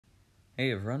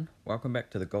Hey everyone, welcome back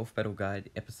to the Golf Battle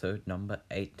Guide episode number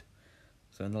 8.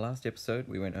 So in the last episode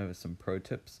we went over some pro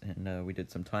tips and we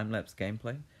did some time-lapse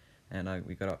gameplay and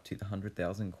we got up to the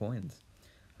 100,000 coins.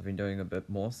 I've been doing a bit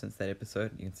more since that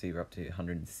episode. You can see we're up to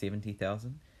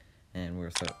 170,000 and we're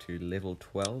also up to level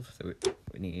 12, so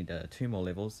we need 2 more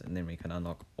levels and then we can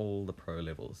unlock all the pro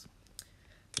levels.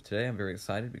 But today I'm very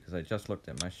excited because I just looked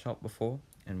at my shop before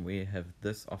and we have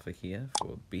this offer here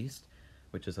for Beast,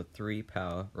 which is a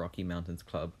 3-power Rocky Mountains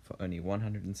club for only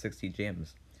 160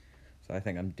 gems. So I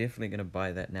think I'm definitely going to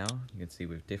buy that now. You can see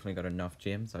we've definitely got enough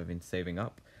gems. I've been saving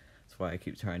up. That's why I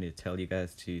keep trying to tell you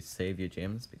guys to save your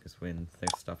gems, because when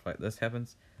stuff like this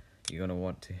happens, you're going to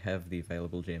want to have the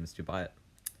available gems to buy it.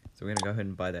 So we're going to go ahead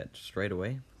and buy that straight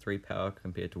away. 3 power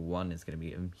compared to 1 is going to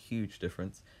be a huge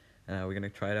difference. We're going to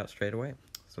try it out straight away.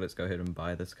 So let's go ahead and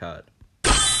buy this card.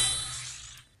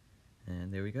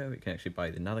 And there we go, we can actually buy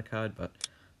another card, but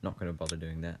not going to bother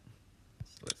doing that.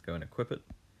 So let's go and equip it.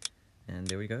 And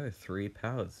there we go, 3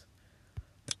 powers.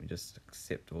 Let me just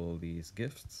accept all these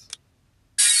gifts.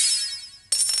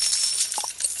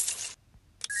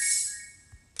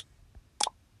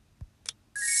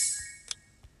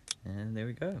 And there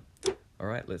we go.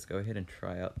 Alright, let's go ahead and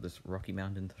try out this Rocky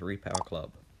Mountain 3-power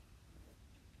club.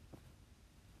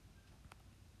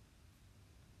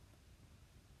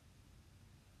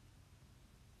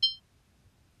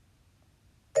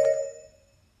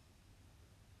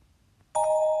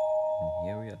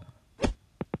 Here we are.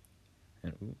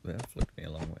 And ooh, that flipped me a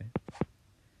long way.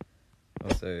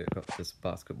 Also got this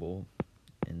basketball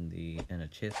in a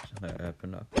chest that I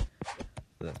opened up. So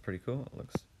that's pretty cool. It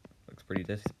looks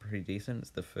pretty decent.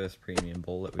 It's the first premium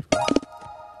ball that we've got.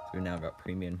 So we've now got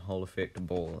premium hole effect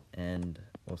ball and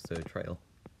also trail.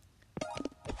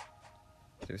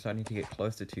 So we're starting to get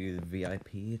closer to the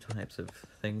VIP types of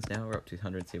things now. We're up to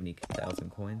 170,000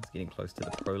 coins, getting close to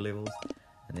the pro levels.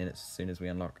 And then as soon as we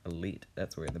unlock Elite,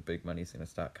 that's where the big money's going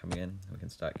to start coming in. We can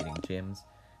start getting gems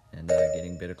and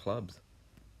getting better clubs.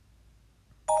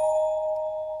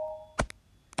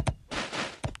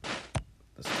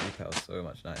 This 3-power is so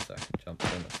much nicer. I can jump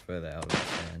so much further out of the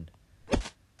sand.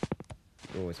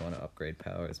 You always want to upgrade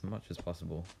power as much as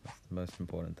possible. That's the most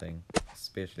important thing,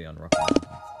 especially on Rocky Mountains.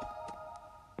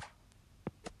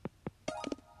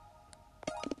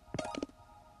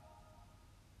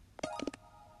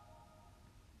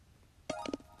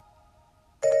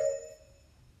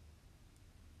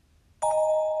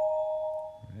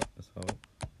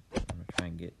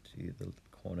 Get to the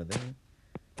corner there,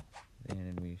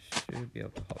 then we should be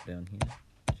able to hop down here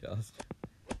just,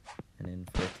 and then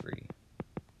for 3.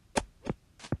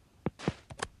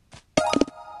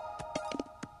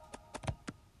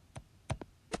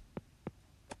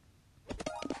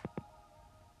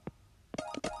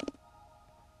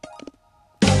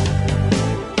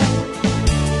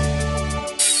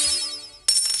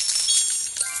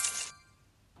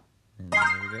 And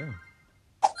there we go.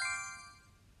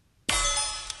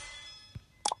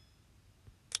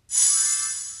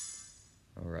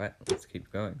 Alright, let's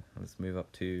keep going. Let's move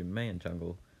up to Mayan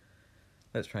Jungle.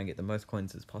 Let's try and get the most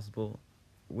coins as possible.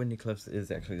 Windy Cliffs is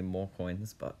actually the more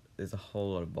coins, but there's a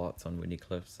whole lot of bots on Windy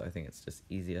Cliffs, so I think it's just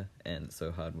easier, and it's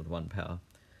so hard with 1 power.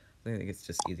 I think it's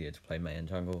just easier to play Mayan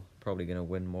Jungle. Probably going to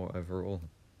win more overall.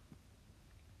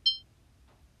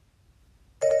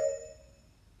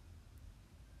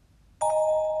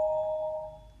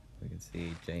 We can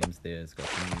see James there has got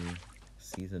the new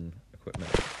season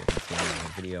equipment. If you haven't seen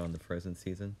the video on the Frozen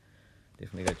season,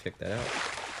 definitely go check that out.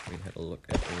 We had a look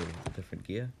at all of the different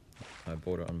gear. I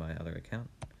bought it on my other account.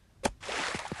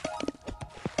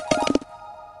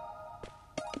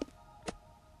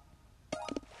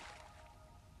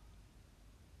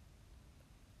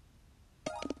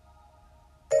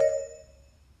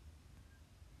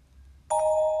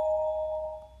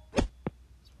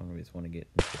 We just want to get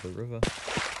into the river,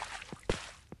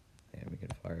 and we can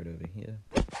fire it over here,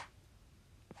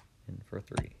 and for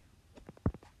 3.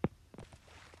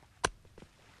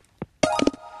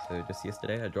 So just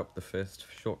yesterday I dropped the first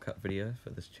shortcut video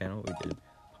for this channel. We did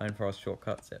Pine Forest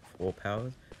shortcuts at 4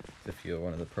 powers. So if you're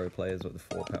one of the pro players with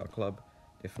the 4-power club,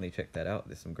 definitely check that out.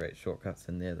 There's some great shortcuts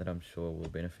in there that I'm sure will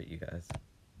benefit you guys.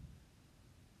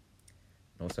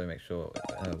 Also make sure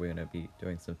we're going to be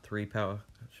doing some 3-power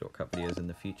shortcut videos in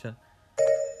the future.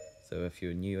 So if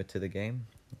you're newer to the game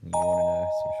and you want to know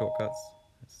some shortcuts,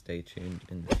 stay tuned.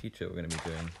 In the future we're going to be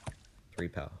doing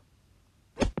 3-power.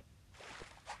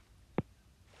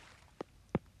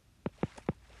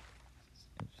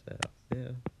 Inch that up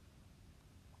there.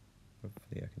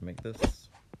 Hopefully I can make this.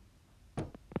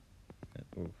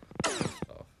 Oof, just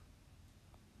off.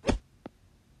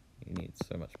 You need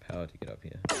so much power to get up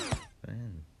here.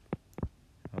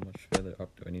 further up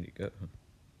do I need to go?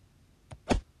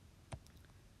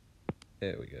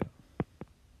 There we go.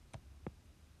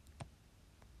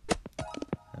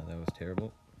 Oh, that was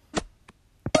terrible.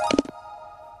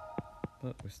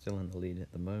 But we're still in the lead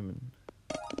at the moment.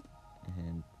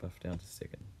 And buff down to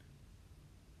second.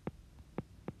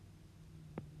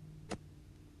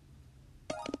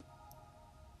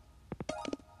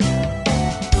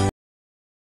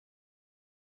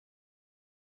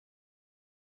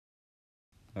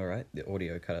 Alright, the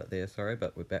audio cut out there, sorry,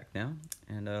 but we're back now.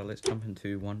 And let's jump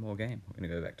into one more game. We're going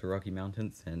to go back to Rocky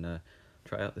Mountains and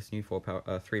try out this new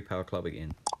 3-power club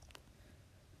again.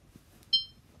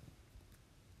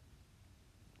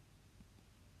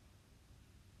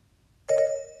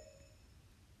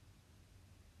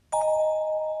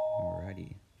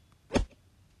 Alrighty.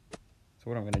 So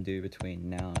what I'm going to do between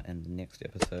now and the next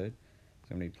episode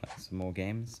is I'm going to be playing some more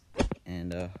games.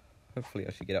 And hopefully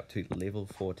I should get up to level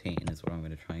 14 is what I'm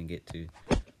going to try and get to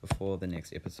before the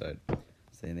next episode.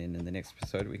 So then in the next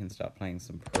episode we can start playing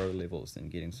some pro levels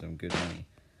and getting some good money.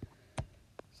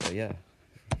 So yeah,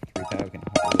 3-power, we can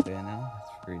hop over there now.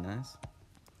 That's very nice.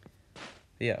 But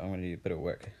yeah, I'm going to do a bit of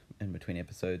work in between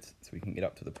episodes so we can get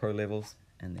up to the pro levels.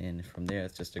 And then from there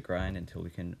it's just a grind until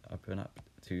we can open up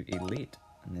to elite.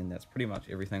 And then that's pretty much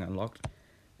everything unlocked.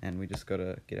 And we just got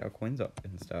to get our coins up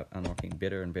and start unlocking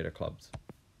better and better clubs.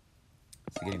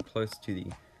 So getting close to the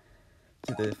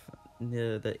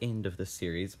end of the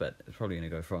series, but it's probably going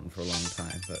to go on for a long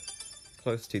time, but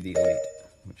close to the elite,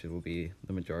 which will be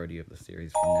the majority of the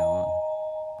series from now on.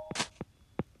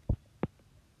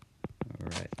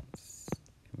 Alright,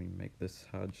 can we make this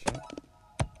hard shot?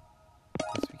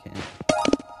 Yes, we can.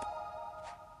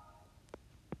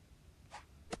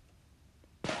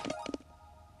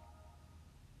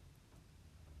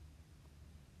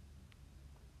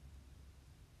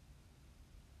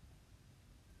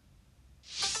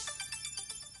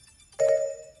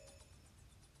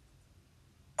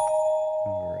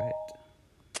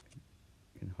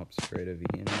 Straight over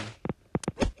here now,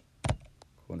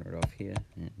 corner it off here,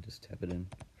 and just tap it in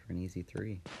for an easy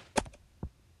 3.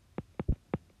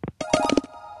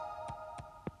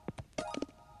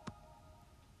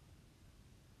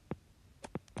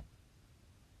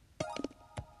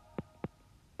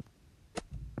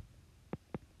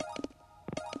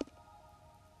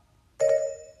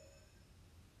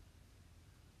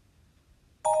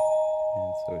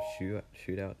 And so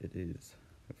shootout it is.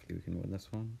 Hopefully we can win this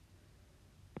one.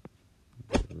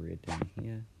 Red down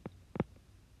here.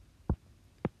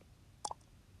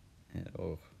 And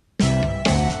oh.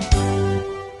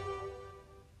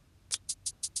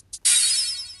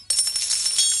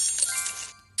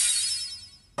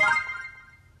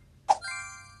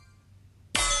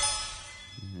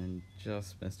 And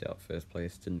just missed out first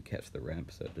place, didn't catch the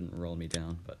ramp, so it didn't roll me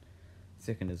down, but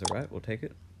second is alright, we'll take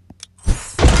it.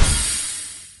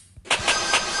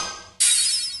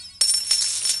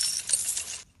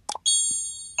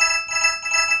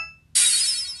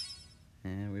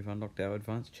 And we've unlocked our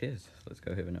advanced chest. Let's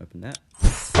go ahead and open that.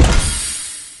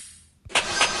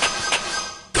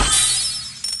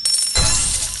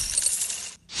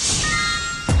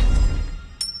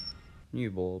 New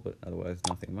ball, but otherwise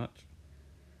nothing much.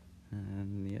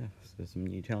 And yeah, so some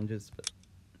new challenges, but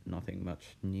nothing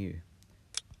much new.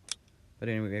 But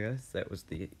anyway guys, that was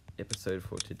the episode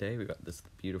for today. We got this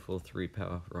beautiful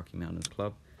 3-power Rocky Mountains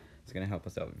club. It's going to help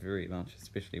us out very much,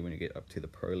 especially when you get up to the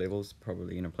pro levels.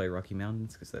 Probably going to play Rocky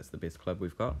Mountains because that's the best club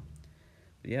we've got.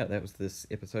 But yeah, that was this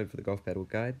episode for the Golf Battle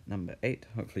Guide number 8.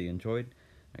 Hopefully you enjoyed.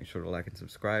 Make sure to like and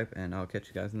subscribe, and I'll catch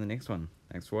you guys in the next one.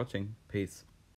 Thanks for watching. Peace.